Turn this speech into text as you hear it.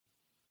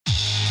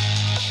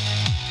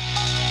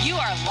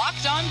are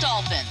Locked On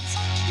Dolphins,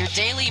 your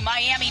daily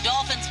Miami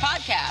Dolphins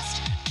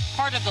podcast,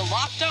 part of the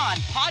Locked On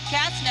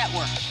Podcast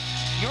Network,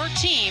 your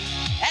team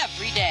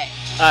every day.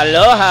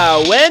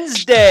 Aloha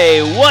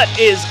Wednesday. What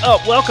is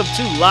up? Welcome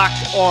to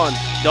Locked On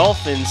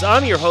Dolphins.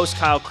 I'm your host,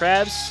 Kyle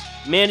Krabs,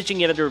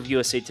 managing editor of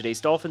USA Today's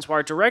Dolphins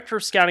Wire, director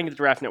of scouting at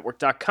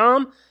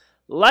thedraftnetwork.com,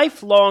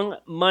 lifelong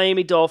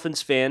Miami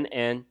Dolphins fan,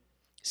 and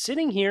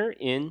sitting here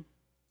in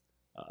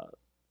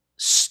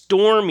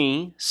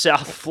stormy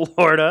South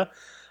Florida.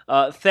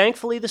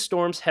 Thankfully, the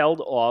storms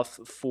held off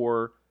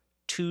for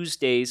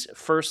Tuesday's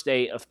first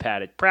day of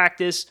padded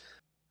practice.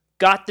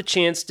 Got the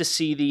chance to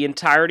see the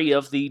entirety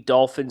of the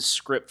Dolphins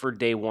script for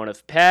day one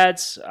of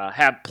pads.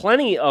 Had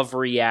plenty of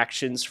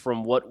reactions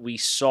from what we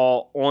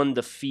saw on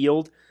the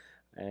field.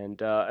 And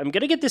I'm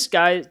going to get this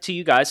guy to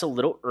you guys a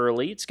little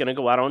early. It's going to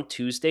go out on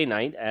Tuesday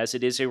night as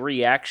it is a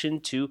reaction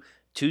to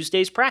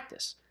Tuesday's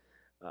practice.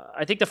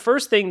 I think the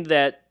first thing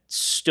that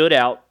stood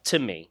out to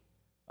me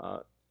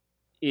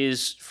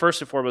is,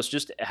 first and foremost,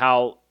 just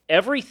how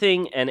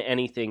everything and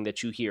anything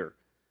that you hear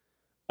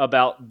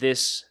about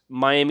this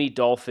Miami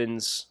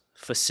Dolphins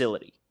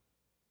facility,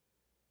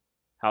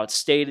 how it's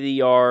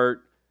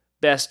state-of-the-art,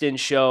 best in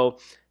show,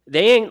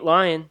 they ain't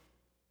lying.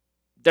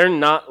 They're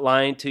not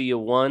lying to you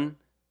one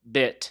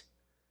bit.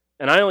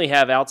 And I only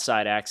have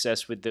outside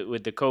access with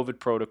the COVID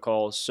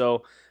protocols,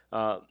 so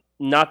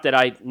not that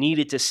I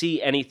needed to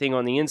see anything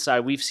on the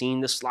inside. We've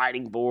seen the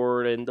sliding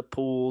board and the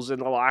pools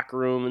and the locker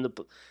room and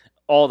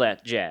all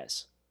that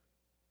jazz.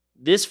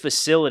 This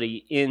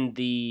facility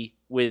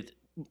with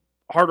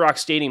Hard Rock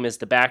Stadium as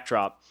the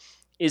backdrop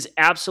is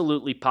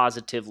absolutely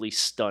positively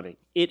stunning.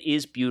 It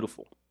is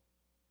beautiful.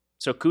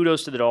 So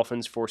kudos to the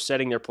Dolphins for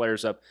setting their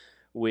players up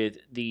with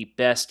the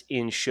best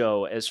in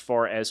show as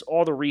far as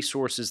all the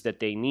resources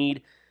that they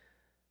need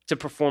to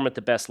perform at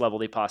the best level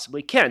they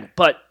possibly can.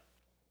 But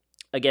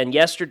again,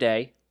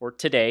 yesterday, or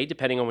today,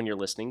 depending on when you're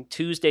listening,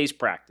 Tuesday's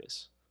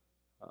practice.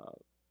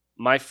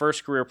 My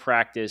first career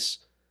practice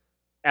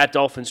at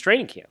Dolphins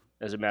training camp,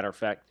 as a matter of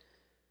fact.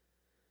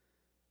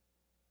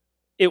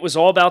 It was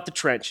all about the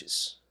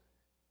trenches.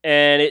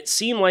 And it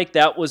seemed like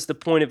that was the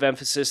point of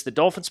emphasis. The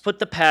Dolphins put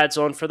the pads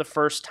on for the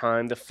first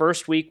time. The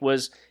first week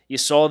was, you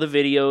saw the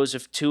videos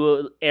of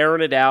Tua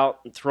airing it out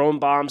and throwing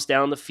bombs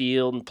down the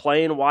field and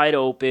playing wide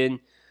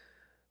open.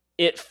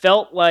 It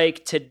felt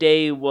like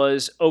today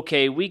was,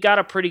 okay, we got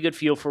a pretty good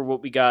feel for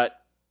what we got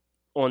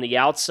on the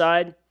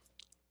outside.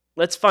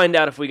 Let's find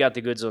out if we got the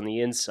goods on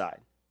the inside.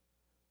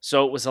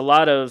 So it was a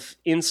lot of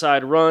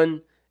inside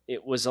run.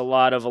 It was a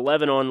lot of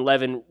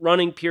 11-on-11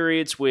 running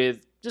periods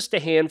with just a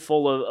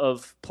handful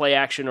of play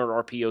action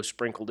or RPO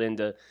sprinkled in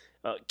to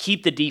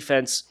keep the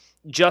defense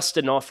just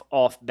enough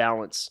off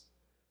balance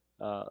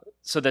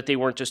so that they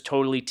weren't just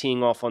totally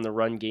teeing off on the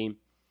run game.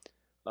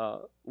 A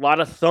lot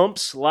of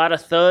thumps, a lot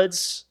of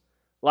thuds,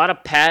 a lot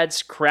of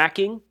pads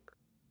cracking.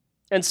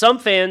 And some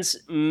fans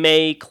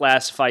may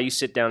classify, you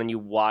sit down and you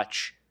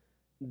watch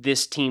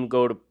this team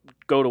go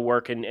to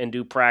work and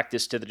do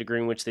practice to the degree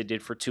in which they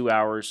did for 2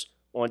 hours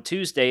on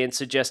Tuesday and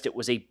suggest it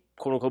was a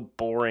quote-unquote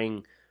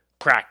boring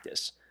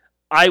practice.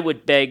 I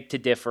would beg to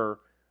differ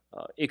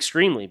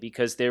extremely,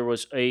 because there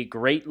was a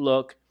great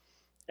look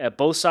at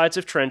both sides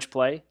of trench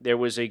play. There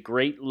was a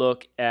great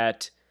look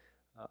at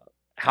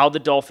how the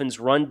Dolphins'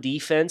 run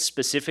defense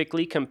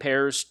specifically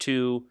compares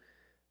to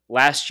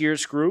last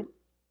year's group.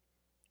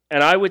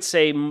 And I would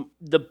say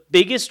the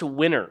biggest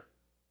winner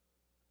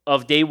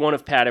of day one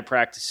of padded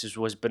practices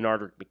was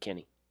Benardrick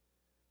McKinney.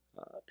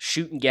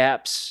 Shooting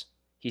gaps.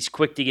 He's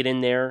quick to get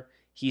in there.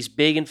 He's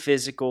big and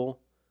physical.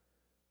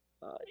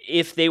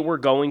 If they were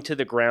going to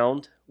the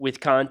ground with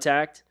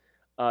contact,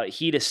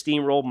 he'd have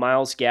steamrolled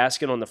Myles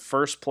Gaskin on the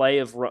first play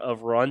of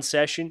run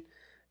session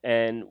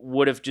and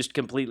would have just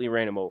completely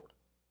ran him over.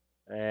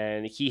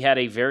 And he had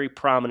a very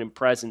prominent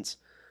presence.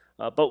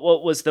 But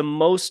what was the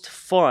most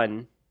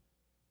fun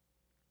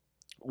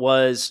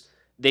was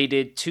they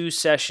did 2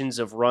 sessions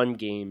of run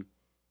game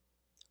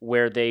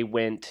where they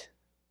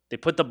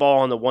put the ball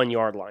on the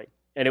 1-yard line.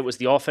 And it was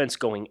the offense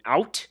going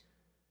out,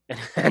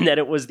 and then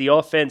it was the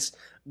offense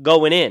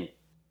going in.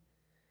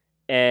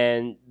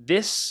 And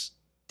this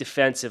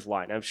defensive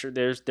line, I'm sure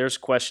there's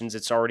questions.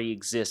 It already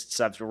exists.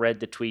 I've read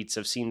the tweets.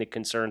 I've seen the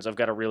concerns. I've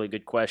got a really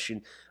good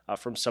question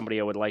from somebody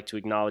I would like to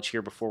acknowledge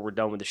here before we're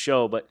done with the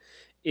show. But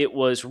it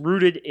was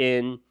rooted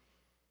in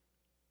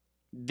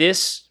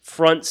this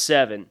front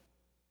seven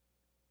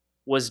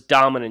was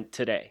dominant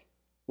today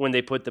when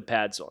they put the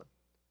pads on.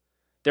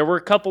 There were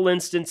a couple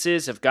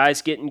instances of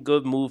guys getting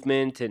good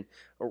movement, and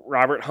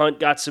Robert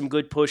Hunt got some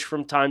good push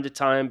from time to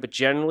time, but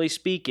generally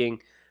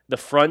speaking, the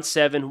front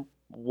seven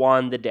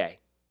won the day.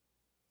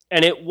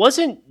 And it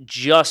wasn't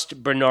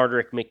just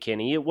Benardrick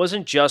McKinney. It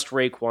wasn't just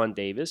Raekwon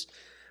Davis,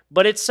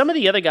 but it's some of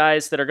the other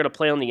guys that are going to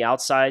play on the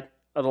outside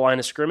of the line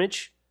of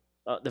scrimmage,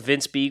 the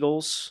Vince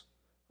Beagles,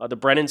 the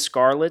Brennan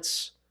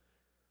Scarletts.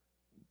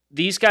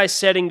 These guys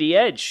setting the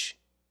edge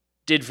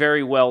did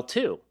very well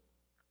too.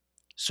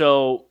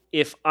 So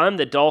if I'm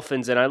the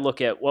Dolphins and I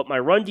look at what my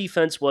run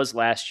defense was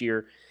last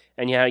year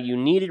and how you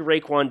needed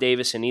Raekwon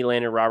Davis and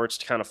Elandon Roberts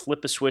to kind of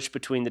flip a switch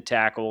between the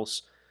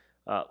tackles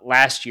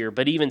last year.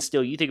 But even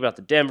still, you think about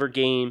the Denver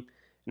game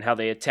and how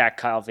they attacked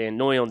Kyle Van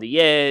Noy on the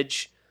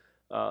edge.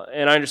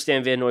 And I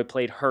understand Van Noy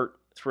played hurt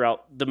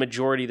throughout the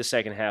majority of the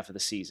second half of the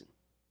season.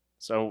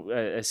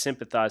 So I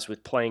sympathize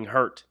with playing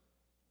hurt.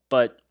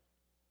 But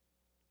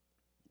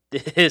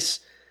this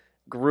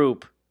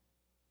group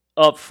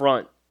up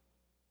front,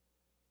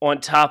 on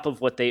top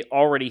of what they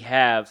already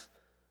have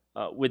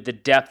with the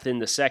depth in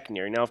the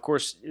secondary. Now, of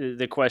course,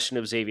 the question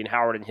of Xavier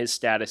Howard and his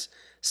status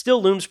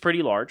still looms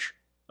pretty large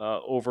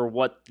over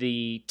what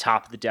the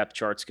top of the depth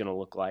chart's going to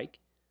look like.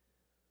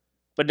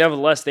 But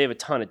nevertheless, they have a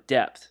ton of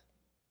depth.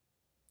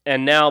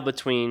 And now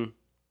between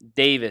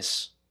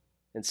Davis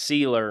and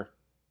Sealer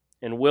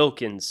and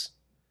Wilkins,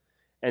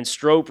 and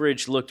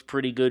Strowbridge looked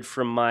pretty good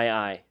from my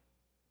eye,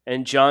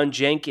 and John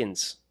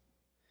Jenkins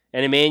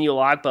and Emmanuel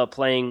Agba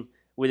playing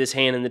with his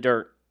hand in the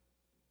dirt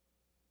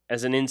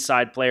as an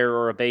inside player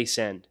or a base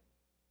end.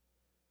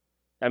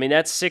 I mean,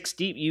 that's 6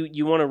 deep.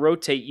 You want to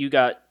rotate, you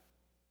got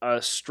a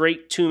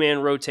straight 2-man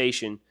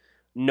rotation,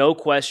 no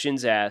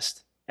questions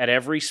asked at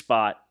every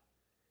spot,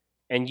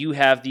 and you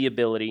have the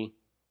ability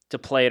to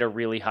play at a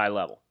really high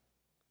level.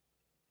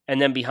 And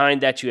then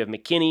behind that, you have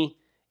McKinney,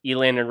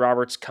 Elandon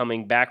Roberts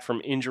coming back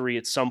from injury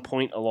at some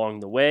point along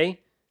the way.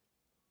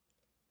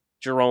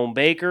 Jerome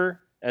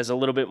Baker as a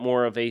little bit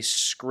more of a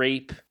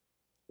scrape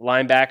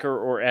linebacker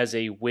or as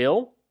a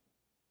will.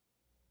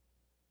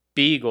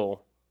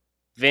 Beagle,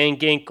 Van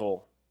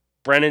Ginkel,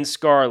 Brennan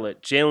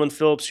Scarlett, Jalen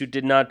Phillips, who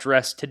did not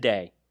dress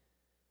today,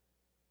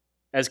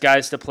 as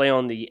guys to play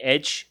on the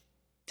edge,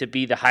 to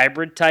be the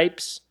hybrid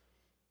types.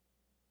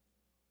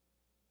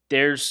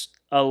 There's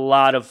a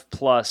lot of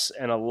plus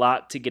and a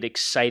lot to get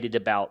excited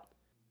about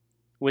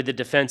with the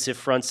defensive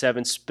front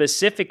seven,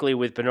 specifically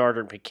with Bernard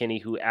and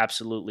McKinney, who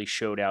absolutely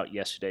showed out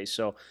yesterday.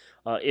 So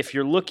if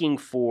you're looking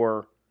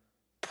for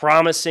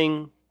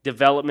promising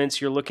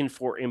developments, you're looking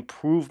for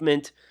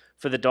improvement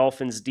for the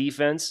Dolphins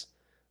defense,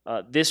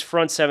 this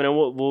front seven,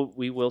 and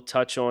we will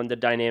touch on the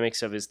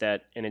dynamics of, is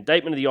that an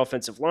indictment of the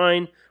offensive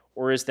line,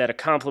 or is that a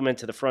compliment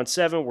to the front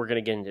seven? We're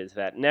going to get into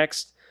that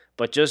next.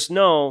 But just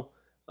know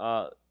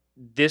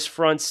this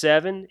front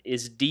seven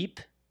is deep,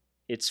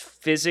 it's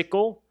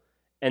physical,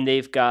 and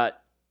they've got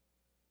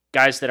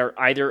guys that are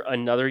either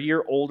another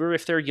year older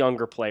if they're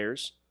younger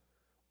players,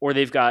 or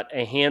they've got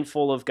a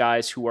handful of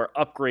guys who are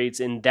upgrades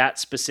in that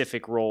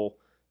specific role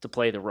to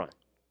play the run.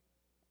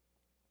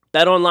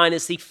 BetOnline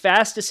is the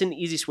fastest and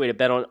easiest way to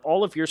bet on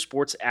all of your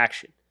sports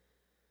action.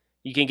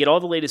 You can get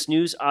all the latest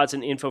news, odds,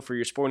 and info for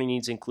your sporting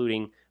needs,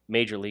 including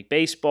Major League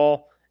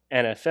Baseball,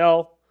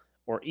 NFL,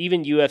 or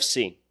even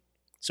UFC.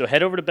 So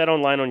head over to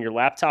BetOnline on your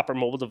laptop or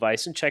mobile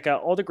device and check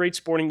out all the great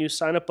sporting news,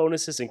 sign-up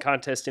bonuses, and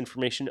contest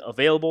information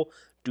available.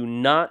 Do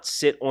not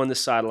sit on the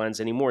sidelines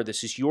anymore.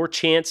 This is your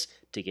chance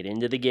to get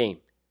into the game.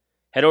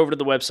 Head over to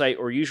the website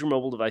or use your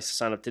mobile device to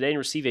sign up today and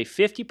receive a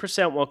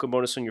 50% welcome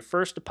bonus on your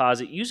first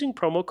deposit using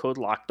promo code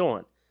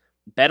LOCKEDON.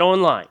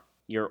 BetOnline,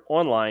 your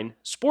online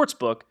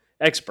sportsbook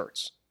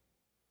experts.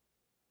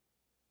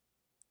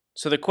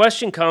 So the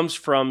question comes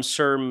from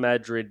Sir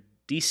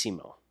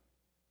Madridissimo.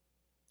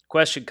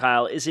 Question,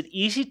 Kyle, is it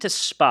easy to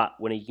spot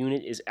when a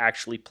unit is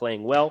actually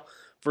playing well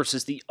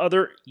versus the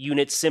other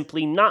unit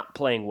simply not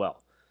playing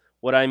well?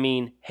 What I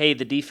mean, hey,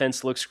 the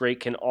defense looks great,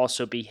 can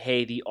also be,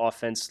 hey, the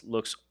offense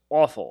looks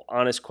awful.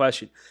 Honest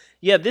question.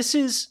 Yeah, this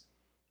is,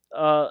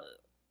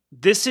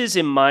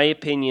 in my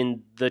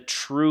opinion, the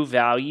true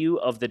value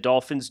of the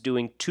Dolphins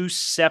doing 2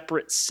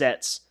 separate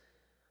sets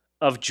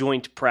of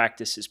joint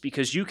practices,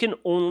 because you can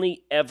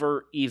only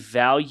ever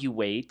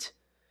evaluate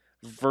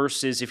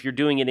versus, if you're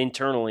doing it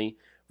internally,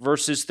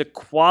 versus the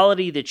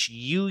quality that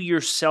you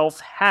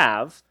yourself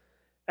have,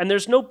 and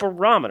there's no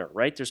barometer,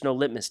 right? There's no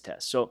litmus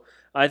test. So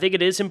I think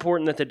it is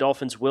important that the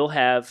Dolphins will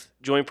have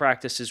joint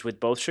practices with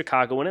both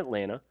Chicago and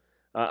Atlanta.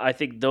 I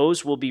think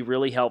those will be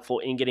really helpful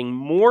in getting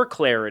more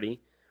clarity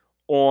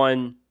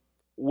on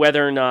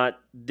whether or not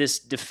this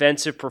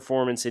defensive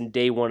performance in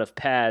day one of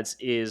pads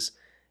is,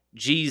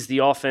 geez, the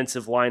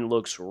offensive line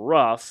looks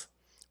rough,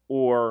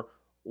 or,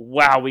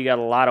 wow, we got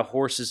a lot of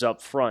horses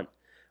up front.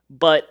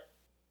 But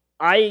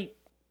I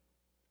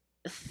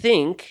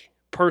think,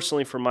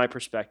 personally, from my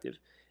perspective,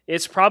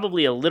 it's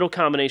probably a little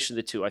combination of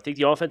the two. I think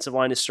the offensive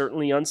line is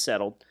certainly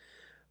unsettled.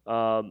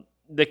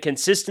 The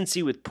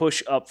consistency with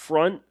push up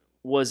front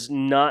was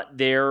not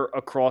there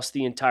across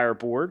the entire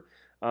board.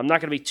 I'm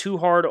not going to be too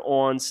hard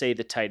on, say,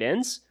 the tight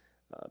ends,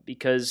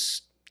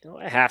 because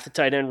half the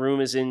tight end room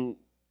is in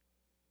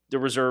the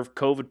reserve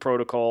COVID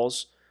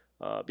protocols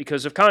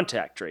because of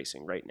contact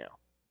tracing right now.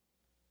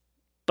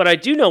 But I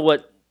do know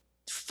what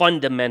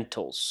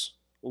fundamentals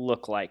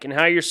look like and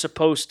how you're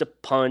supposed to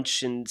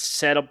punch and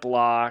set a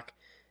block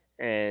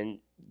and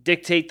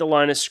dictate the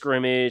line of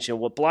scrimmage and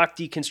what block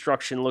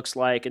deconstruction looks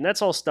like. And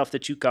that's all stuff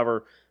that you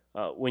cover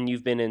when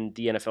you've been in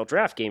the NFL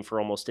draft game for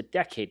almost a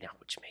decade now,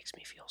 which makes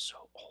me feel so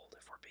old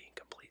if we're being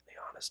completely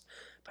honest.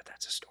 But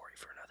that's a story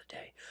for another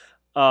day.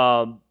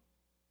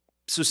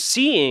 So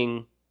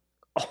seeing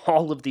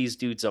all of these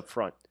dudes up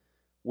front,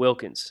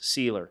 Wilkins,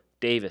 Sealer,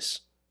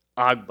 Davis,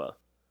 Agba,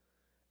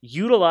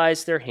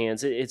 utilize their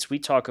hands. We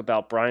talk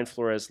about Brian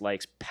Flores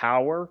likes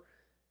power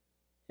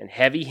and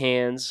heavy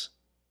hands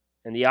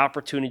and the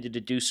opportunity to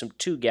do some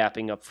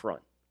two-gapping up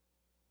front.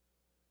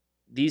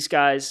 These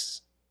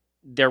guys,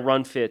 their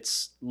run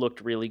fits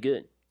looked really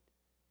good.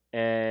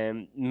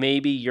 And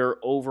maybe you're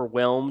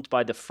overwhelmed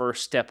by the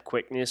first step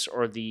quickness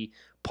or the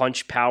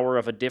punch power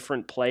of a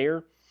different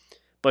player.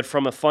 But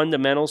from a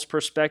fundamentals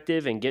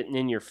perspective and getting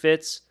in your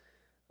fits,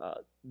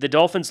 the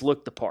Dolphins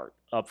looked the part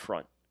up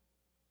front.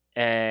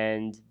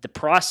 And the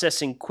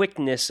processing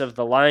quickness of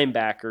the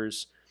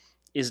linebackers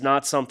is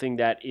not something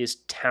that is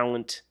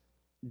talent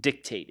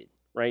dictated,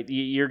 right?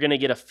 You're going to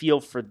get a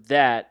feel for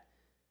that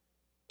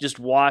just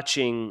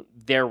watching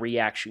their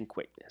reaction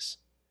quickness.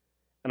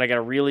 And I got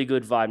a really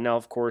good vibe. Now,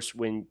 of course,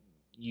 when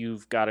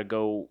you've got to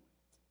go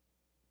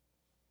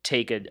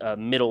take a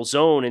middle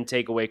zone and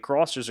take away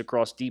crossers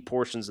across deep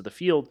portions of the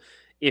field,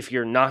 if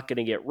you're not going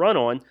to get run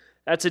on,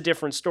 that's a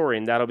different story.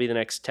 And that'll be the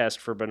next test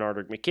for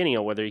Bernard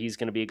McKinney, whether he's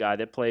going to be a guy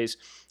that plays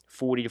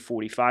 40 to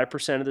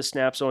 45% of the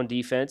snaps on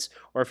defense,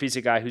 or if he's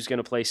a guy who's going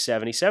to play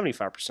 70,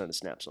 75% of the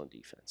snaps on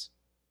defense.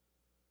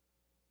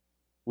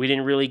 We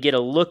didn't really get a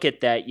look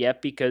at that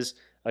yet because,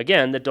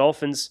 again, the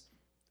Dolphins,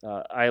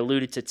 I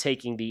alluded to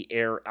taking the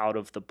air out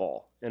of the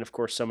ball. And, of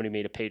course, somebody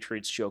made a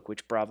Patriots joke,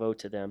 which bravo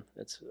to them.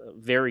 That's a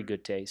very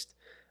good taste.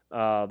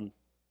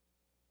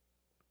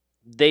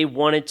 They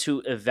wanted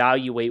to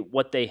evaluate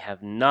what they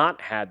have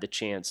not had the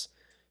chance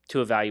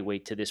to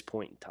evaluate to this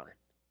point in time,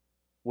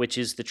 which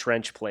is the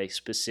trench play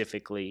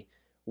specifically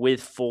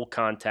with full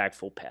contact,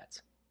 full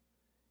pads.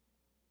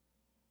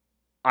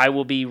 I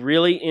will be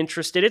really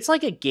interested. It's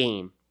like a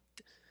game.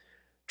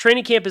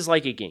 Training camp is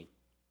like a game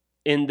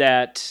in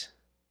that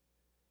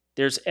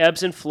there's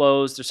ebbs and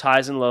flows, there's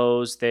highs and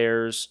lows,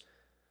 there's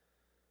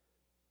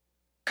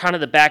kind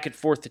of the back and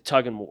forth, the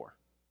tug and war.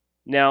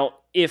 Now,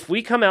 if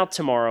we come out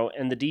tomorrow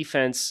and the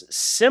defense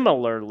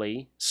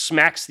similarly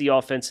smacks the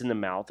offense in the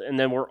mouth, and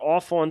then we're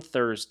off on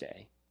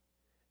Thursday,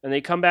 and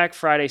they come back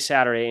Friday,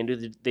 Saturday,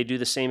 and they do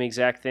the same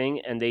exact thing,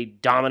 and they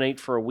dominate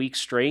for a week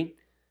straight,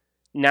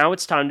 now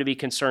it's time to be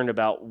concerned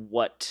about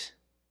what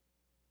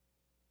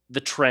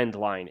the trend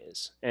line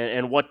is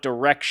and what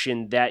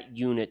direction that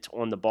unit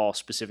on the ball,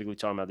 specifically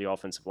talking about the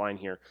offensive line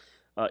here,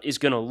 is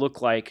going to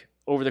look like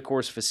over the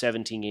course of a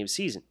 17-game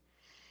season.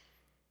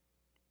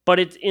 But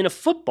it's in a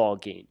football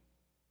game.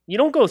 You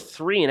don't go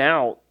 3 and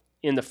out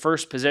in the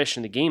first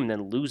possession of the game and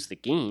then lose the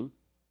game,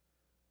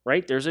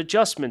 right? There's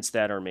adjustments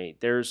that are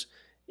made. There's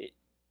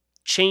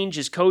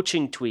changes,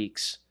 coaching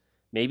tweaks,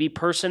 maybe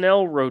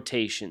personnel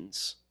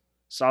rotations.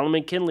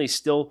 Solomon Kinley's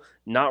still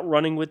not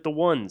running with the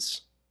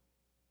ones.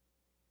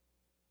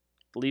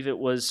 I believe it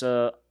was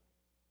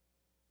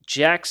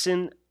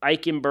Jackson,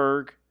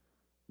 Eichenberg,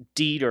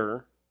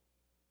 Dieter,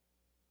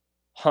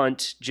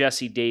 Hunt,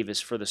 Jesse Davis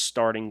for the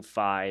starting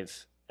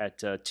 5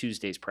 at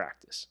Tuesday's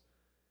practice.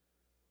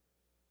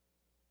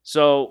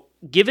 So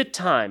give it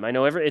time. I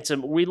know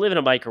we live in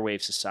a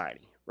microwave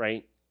society,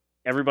 right?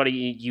 Everybody,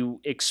 you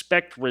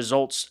expect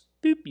results.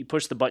 Boop, you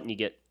push the button, you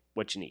get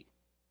what you need.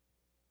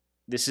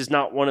 This is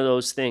not one of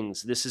those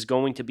things. This is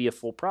going to be a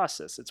full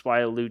process. That's why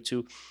I allude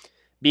to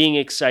being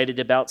excited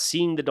about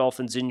seeing the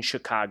Dolphins in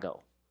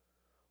Chicago,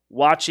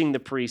 watching the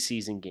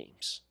preseason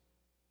games,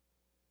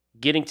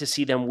 getting to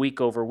see them week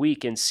over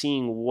week and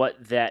seeing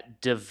what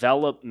that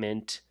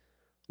development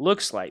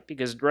looks like.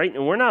 Because right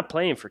now, we're not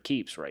playing for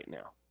keeps right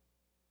now.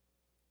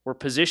 We're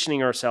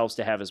positioning ourselves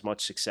to have as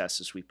much success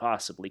as we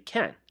possibly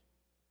can.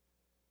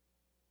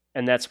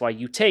 And that's why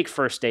you take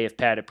first day of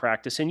padded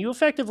practice and you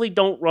effectively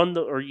don't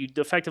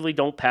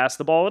pass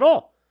the ball at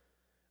all.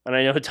 And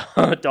I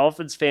know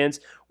Dolphins fans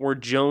were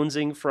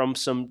jonesing for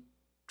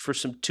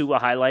some Tua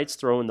highlights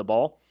throwing the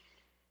ball.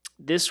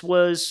 This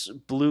was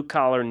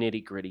blue-collar,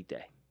 nitty-gritty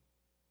day.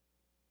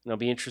 And I'll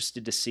be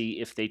interested to see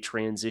if they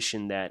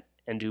transition that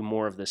and do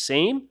more of the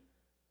same,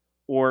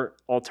 or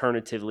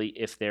alternatively,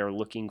 if they're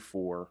looking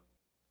for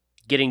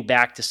getting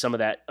back to some of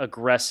that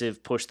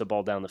aggressive, push the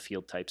ball down the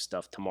field type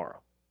stuff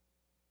tomorrow.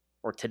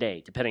 Or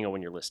today, depending on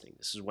when you're listening.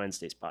 This is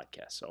Wednesday's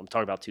podcast, so I'm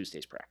talking about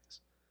Tuesday's practice.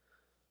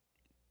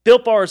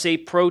 Built Bar is a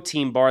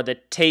protein bar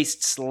that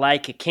tastes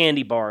like a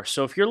candy bar.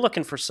 So if you're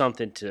looking for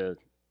something to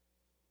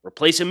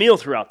replace a meal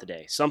throughout the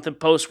day, something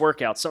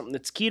post-workout, something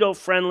that's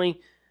keto-friendly,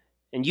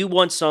 and you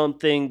want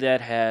something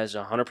that has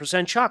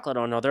 100% chocolate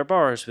on other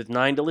bars with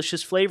 9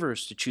 delicious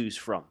flavors to choose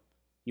from.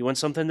 You want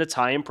something that's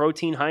high in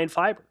protein, high in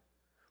fiber,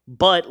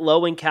 but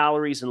low in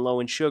calories and low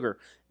in sugar.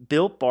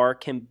 Built Bar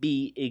can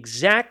be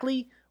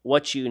exactly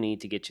what you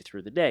need to get you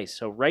through the day.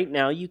 So right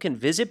now, you can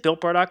visit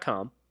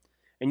BuiltBar.com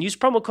and use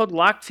promo code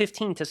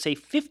LOCKED15 to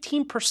save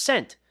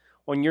 15%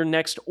 on your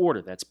next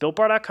order. That's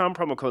BuiltBar.com,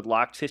 promo code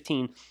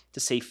LOCKED15 to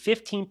save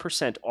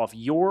 15% off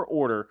your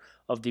order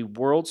of the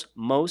world's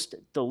most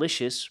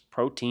delicious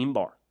protein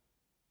bar.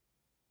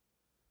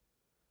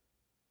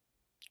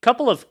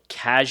 Couple of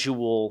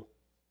casual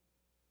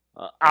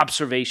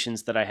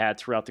observations that I had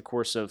throughout the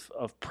course of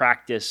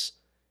practice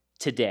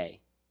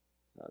today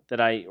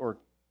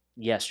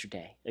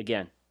yesterday.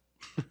 Again,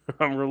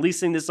 I'm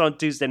releasing this on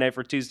Tuesday night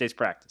for Tuesday's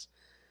practice.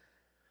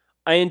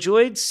 I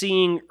enjoyed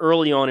seeing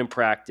early on in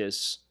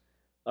practice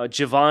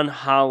Jevon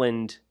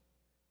Holland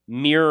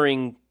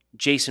mirroring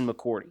Jason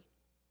McCourty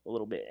a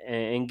little bit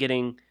and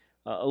getting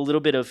a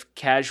little bit of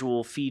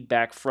casual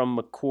feedback from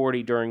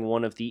McCourty during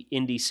one of the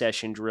indie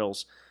session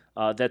drills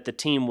that the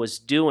team was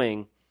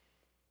doing.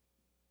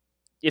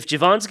 If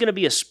Javon's going to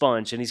be a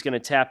sponge and he's going to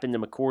tap into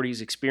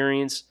McCourty's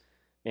experience,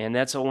 and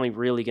that's only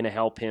really going to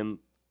help him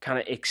kind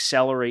of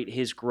accelerate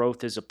his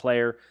growth as a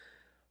player.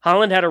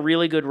 Holland had a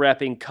really good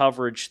rep in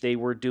coverage. They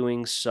were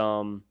doing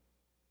some,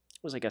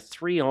 it was like a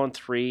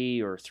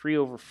 3-on-3 or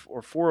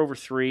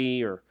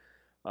 4-over-3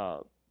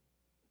 or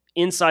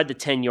inside the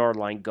 10-yard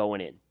line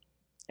going in.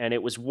 And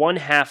it was one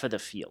half of the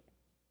field.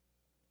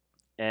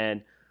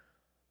 And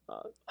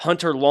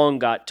Hunter Long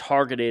got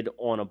targeted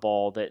on a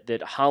ball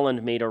that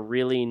Holland made a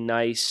really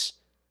nice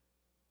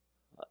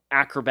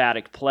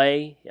acrobatic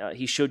play.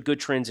 He showed good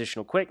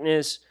transitional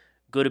quickness,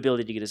 good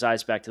ability to get his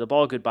eyes back to the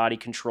ball, good body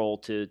control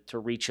to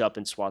reach up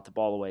and swat the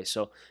ball away.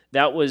 So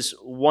that was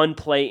one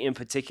play in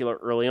particular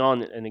early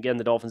on. And again,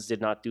 the Dolphins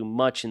did not do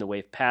much in the way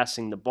of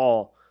passing the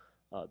ball.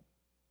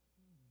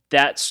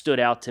 That stood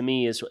out to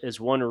me as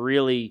one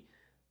really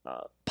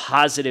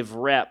positive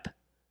rep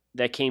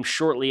that came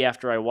shortly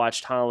after I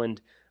watched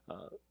Holland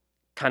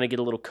kind of get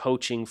a little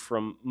coaching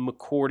from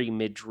McCourty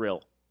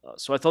mid-drill.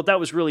 So I thought that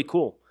was really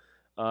cool.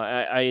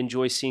 I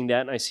enjoy seeing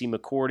that, and I see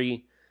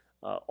McCourty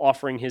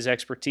offering his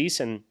expertise,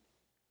 and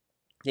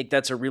I think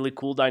that's a really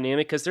cool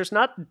dynamic because there's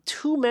not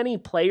too many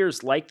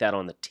players like that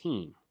on the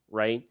team,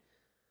 right?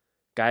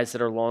 Guys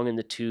that are long in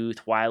the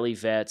tooth, wily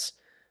vets.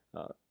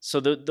 So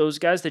those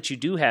guys that you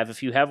do have,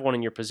 if you have one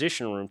in your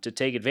position room to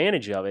take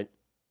advantage of it,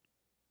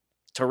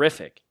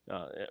 terrific.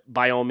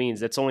 By all means,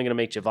 that's only going to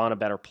make Jevon a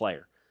better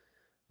player.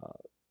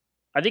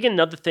 I think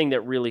another thing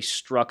that really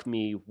struck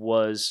me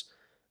was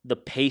the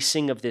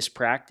pacing of this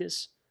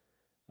practice.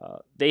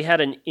 They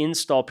had an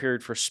install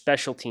period for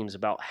special teams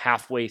about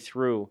halfway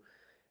through,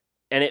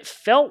 and it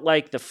felt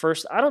like the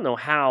first, I don't know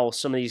how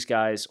some of these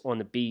guys on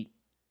the beat,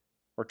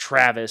 or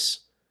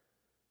Travis,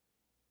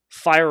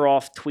 fire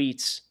off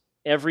tweets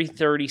every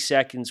 30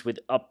 seconds with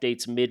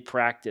updates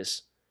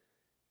mid-practice,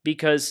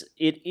 because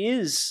it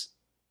is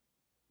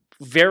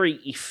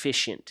very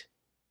efficient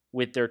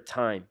with their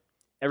time.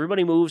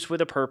 Everybody moves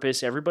with a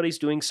purpose. Everybody's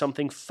doing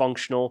something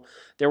functional.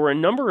 There were a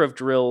number of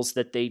drills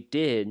that they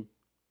did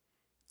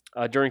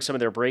during some of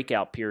their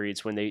breakout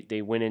periods when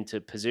they went into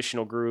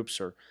positional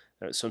groups or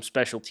some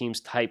special teams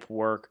type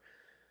work,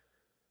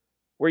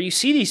 where you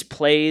see these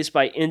plays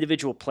by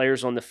individual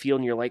players on the field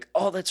and you're like,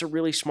 oh, that's a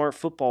really smart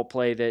football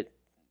play that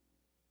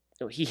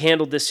he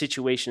handled this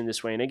situation in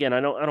this way. And again,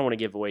 I don't want to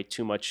give away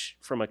too much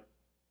from a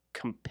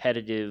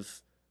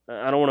competitive,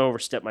 I don't want to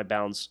overstep my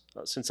bounds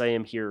since I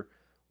am here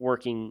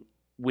working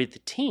with the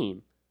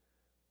team,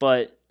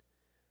 but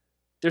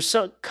there's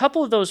a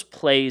couple of those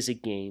plays a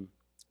game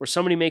where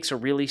somebody makes a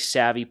really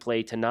savvy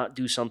play to not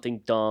do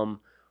something dumb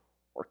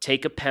or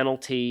take a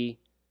penalty,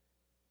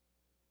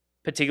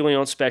 particularly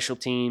on special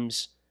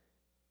teams,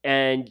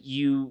 and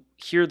you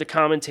hear the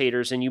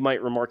commentators and you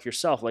might remark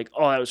yourself like,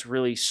 oh, that was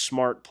really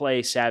smart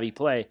play, savvy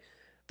play.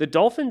 The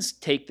Dolphins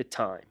take the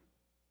time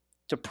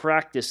to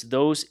practice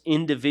those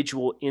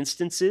individual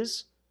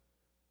instances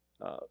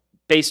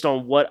based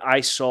on what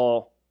I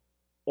saw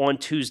on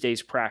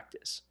Tuesday's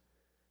practice.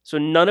 So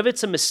none of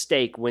it's a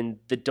mistake when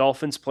the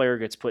Dolphins player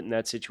gets put in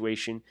that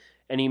situation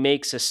and he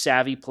makes a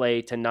savvy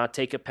play to not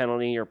take a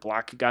penalty or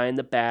block a guy in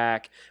the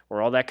back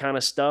or all that kind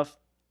of stuff.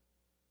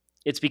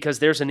 It's because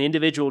there's an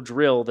individual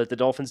drill that the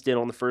Dolphins did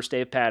on the first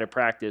day of padded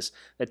practice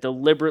that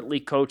deliberately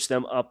coached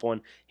them up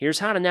on, here's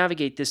how to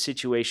navigate this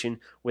situation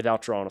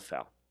without drawing a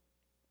foul.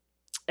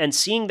 And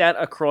seeing that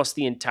across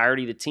the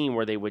entirety of the team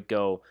where they would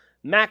go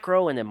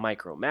macro and then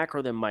micro,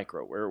 macro then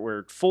micro,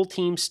 where full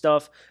team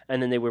stuff,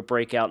 and then they would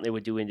break out and they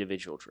would do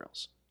individual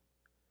drills.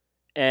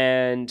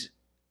 And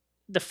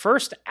the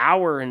first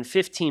hour and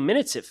 15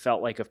 minutes, it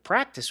felt like, of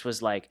practice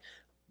was like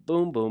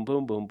boom, boom,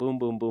 boom, boom, boom,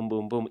 boom, boom,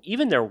 boom, boom.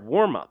 Even their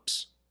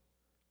warm-ups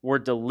were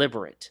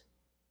deliberate.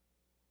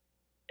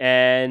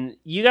 And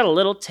you got a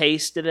little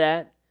taste of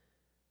that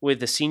with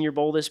the Senior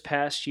Bowl this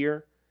past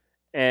year.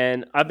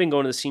 And I've been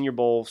going to the Senior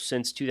Bowl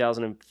since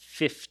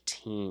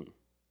 2015.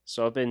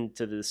 So I've been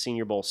to the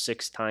Senior Bowl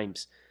 6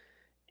 times.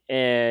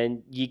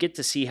 And you get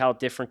to see how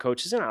different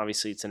coaches, and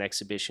obviously it's an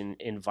exhibition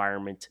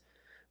environment,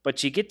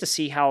 but you get to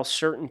see how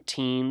certain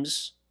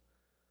teams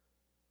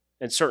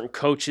and certain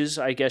coaches,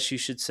 I guess you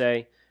should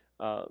say,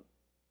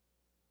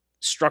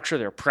 structure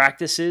their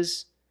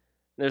practices.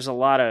 There's a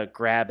lot of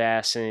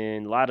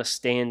grab-assing, a lot of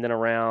standing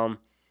around.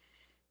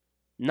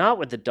 Not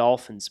with the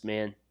Dolphins,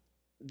 man.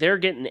 They're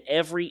getting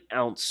every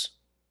ounce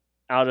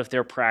out of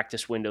their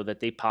practice window that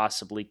they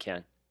possibly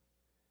can.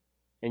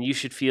 And you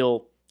should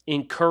feel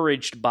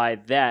encouraged by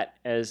that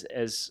as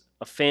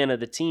a fan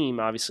of the team,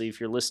 obviously, if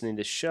you're listening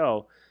to this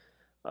show,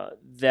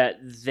 that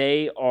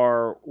they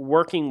are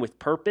working with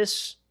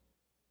purpose.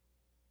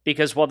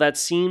 Because while that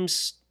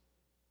seems,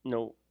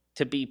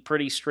 to be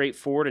pretty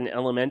straightforward and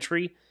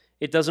elementary,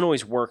 it doesn't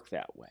always work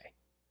that way.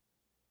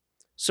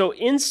 So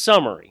in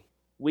summary,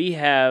 we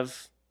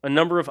have a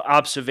number of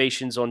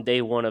observations on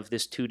day one of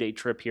this 2-day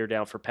trip here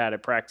down for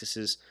padded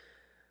practices.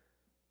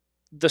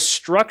 The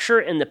structure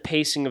and the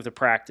pacing of the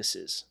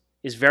practices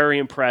is very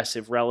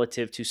impressive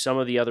relative to some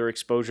of the other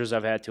exposures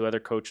I've had to other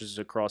coaches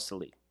across the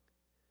league.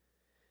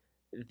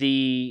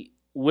 The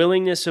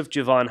willingness of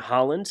Jevon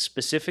Holland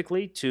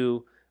specifically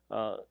to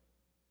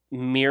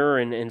mirror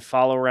and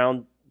follow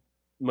around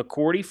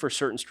McCourty for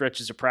certain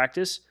stretches of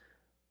practice,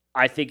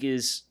 I think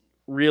is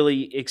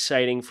really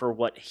exciting for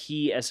what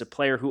he, as a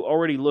player who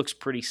already looks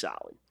pretty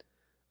solid,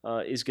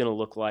 is going to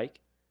look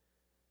like.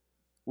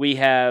 We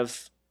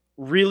have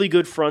really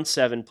good front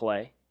seven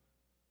play,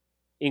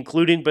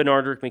 including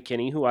Benardrick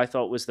McKinney, who I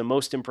thought was the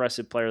most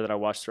impressive player that I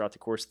watched throughout the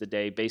course of the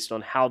day based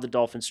on how the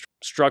Dolphins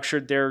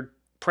structured their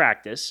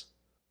practice.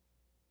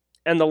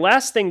 And the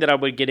last thing that I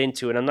would get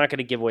into, and I'm not going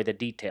to give away the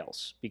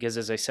details, because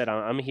as I said,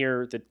 I'm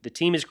here, the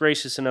team is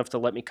gracious enough to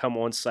let me come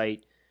on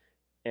site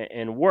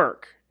and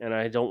work, and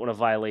I don't want to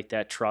violate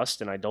that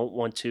trust, and I don't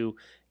want to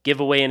give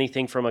away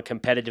anything from a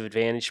competitive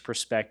advantage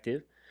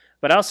perspective.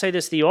 But I'll say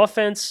this, the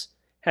offense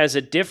has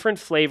a different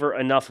flavor,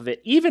 enough of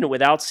it, even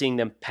without seeing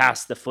them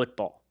pass the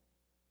football.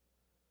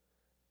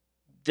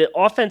 The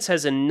offense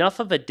has enough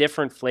of a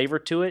different flavor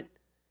to it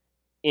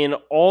in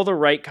all the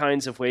right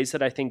kinds of ways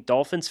that I think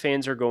Dolphins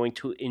fans are going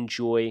to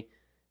enjoy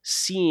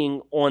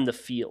seeing on the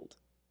field.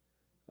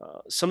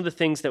 Some of the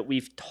things that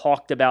we've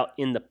talked about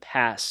in the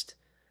past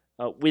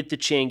with the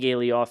Chan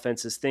Gailey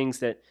offense is things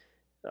that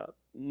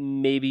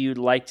maybe you'd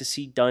like to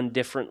see done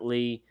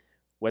differently,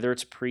 whether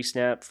it's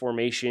pre-snap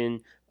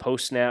formation,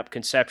 post-snap,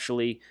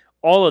 conceptually,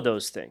 all of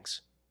those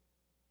things.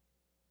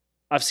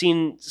 I've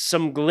seen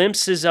some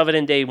glimpses of it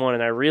in day one,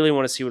 and I really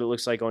want to see what it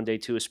looks like on day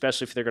two,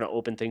 especially if they're going to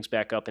open things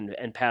back up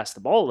and pass the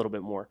ball a little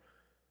bit more.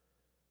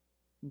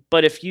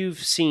 But if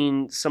you've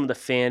seen some of the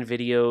fan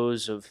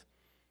videos of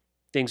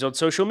things on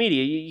social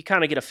media, you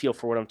kind of get a feel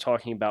for what I'm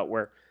talking about,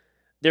 where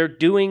they're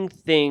doing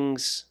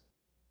things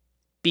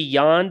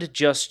beyond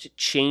just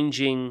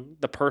changing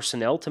the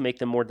personnel to make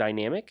them more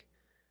dynamic,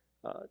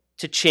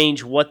 to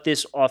change what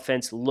this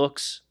offense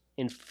looks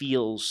and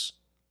feels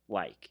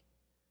like.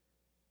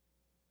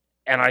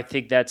 And I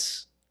think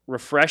that's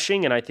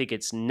refreshing, and I think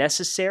it's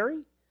necessary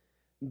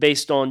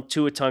based on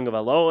Tua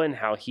Tagovailoa and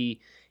how he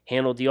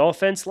handled the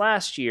offense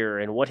last year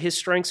and what his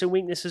strengths and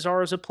weaknesses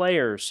are as a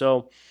player.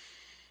 So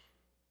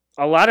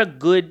a lot of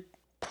good,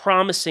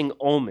 promising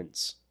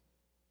omens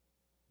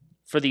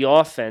for the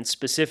offense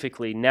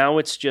specifically. Now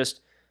it's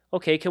just,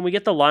 okay, can we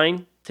get the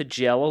line to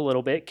gel a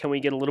little bit? Can we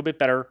get a little bit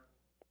better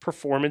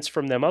performance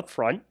from them up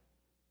front?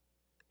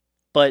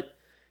 But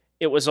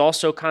it was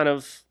also kind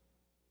of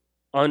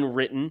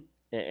unwritten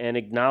and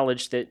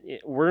acknowledged that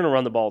we're going to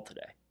run the ball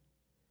today.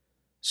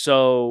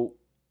 So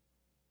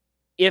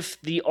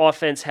if the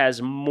offense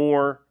has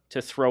more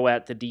to throw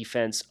at the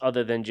defense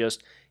other than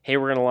just, hey,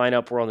 we're going to line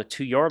up, we're on the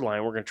 2-yard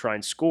line, we're going to try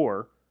and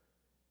score,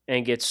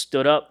 and get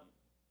stood up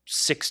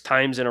 6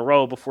 times in a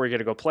row before you got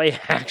to go play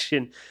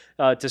action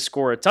to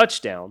score a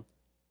touchdown,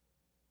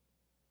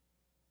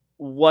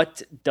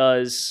 what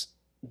does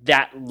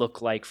that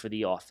look like for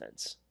the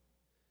offense?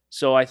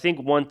 So I think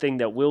one thing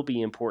that will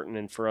be important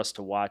and for us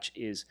to watch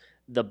is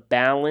the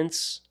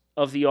balance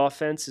of the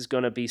offense is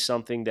going to be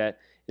something that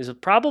is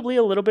probably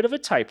a little bit of a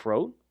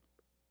tightrope.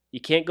 You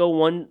can't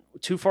go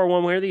too far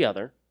one way or the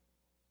other.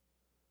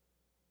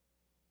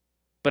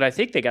 But I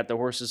think they got the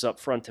horses up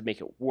front to make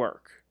it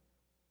work.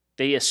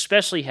 They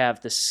especially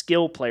have the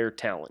skill player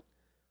talent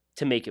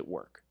to make it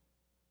work.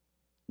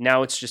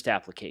 Now it's just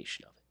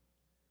application of it.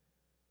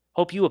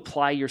 Hope you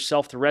apply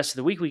yourself the rest of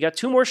the week. We got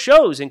 2 more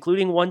shows,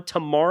 including one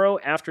tomorrow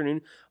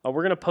afternoon.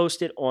 We're going to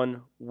post it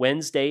on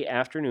Wednesday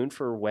afternoon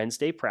for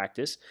Wednesday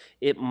practice.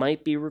 It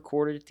might be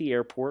recorded at the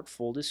airport,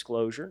 full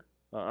disclosure.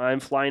 I'm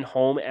flying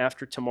home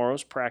after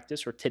tomorrow's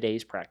practice, or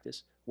today's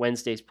practice,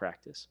 Wednesday's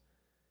practice.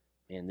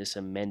 Man, this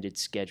amended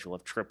schedule,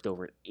 I've tripped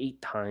over it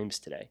 8 times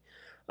today.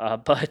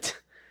 But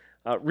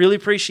really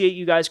appreciate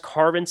you guys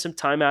carving some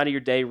time out of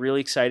your day.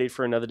 Really excited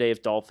for another day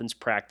of Dolphins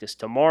practice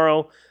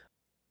tomorrow.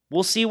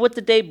 We'll see what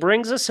the day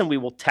brings us, and we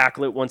will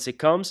tackle it once it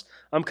comes.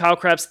 I'm Kyle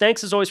Krabs.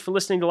 Thanks, as always, for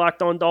listening to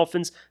Locked On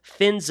Dolphins.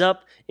 Fins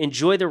up.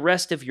 Enjoy the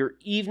rest of your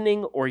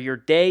evening or your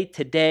day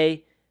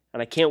today,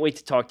 and I can't wait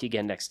to talk to you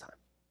again next time.